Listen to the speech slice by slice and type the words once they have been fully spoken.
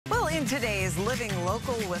In today's Living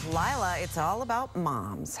Local with Lila, it's all about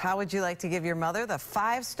moms. How would you like to give your mother the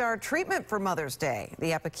 5-star treatment for Mother's Day?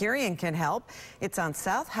 The Epicurean can help. It's on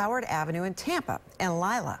South Howard Avenue in Tampa, and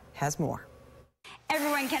Lila has more.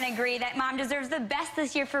 Everyone can agree that mom deserves the best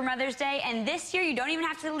this year for Mother's Day, and this year you don't even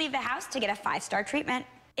have to leave the house to get a 5-star treatment.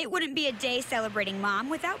 It wouldn't be a day celebrating mom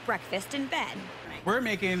without breakfast in bed. We're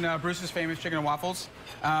making Bruce's famous chicken and waffles.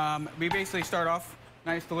 We basically start off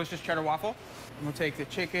nice, delicious cheddar waffle. And we'll take the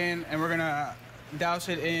chicken and we're gonna douse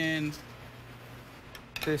it in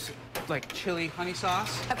this like chili honey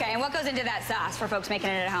sauce. Okay, and what goes into that sauce for folks making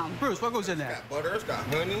it at home? Bruce, what goes in there? Got butter, it's got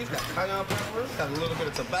honey, it's got cayenne pepper, got a little bit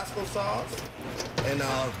of Tabasco sauce, and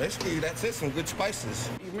basically that's it, some good spices.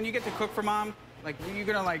 When you get to cook for mom, like you're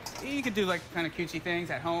gonna you could do like kind of cutesy things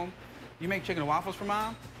at home. You make chicken and waffles for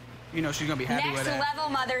mom, you know she's gonna be happy with it. Next level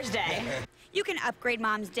Mother's Day. You can upgrade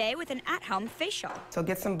Mom's Day with an at-home facial. So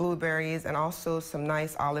get some blueberries and also some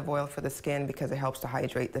nice olive oil for the skin because it helps to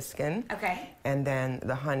hydrate the skin. Okay. And then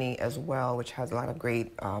the honey as well, which has a lot of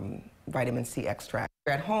great vitamin C extract.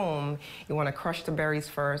 At home, you want to crush the berries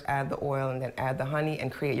first, add the oil, and then add the honey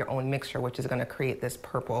and create your own mixture, which is going to create this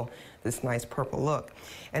nice purple look.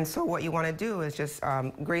 And so what you want to do is just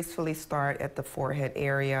gracefully start at the forehead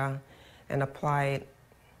area and apply it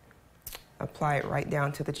right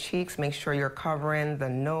down to the cheeks. Make sure you're covering the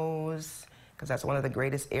nose, because that's one of the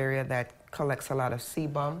greatest areas that collects a lot of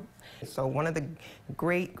sebum. So one of the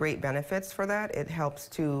great benefits for that, it helps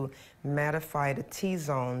to mattify the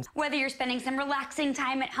T-zones. Whether you're spending some relaxing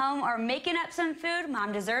time at home or making up some food,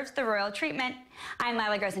 Mom deserves the royal treatment. I'm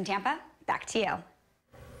Lila Gross in Tampa. Back to you.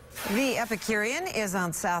 The Epicurean is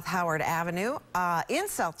on South Howard Avenue in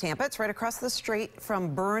South Tampa. It's right across the street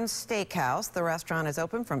from Burns Steakhouse. The restaurant is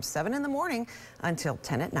open from 7 in the morning until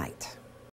 10 at night.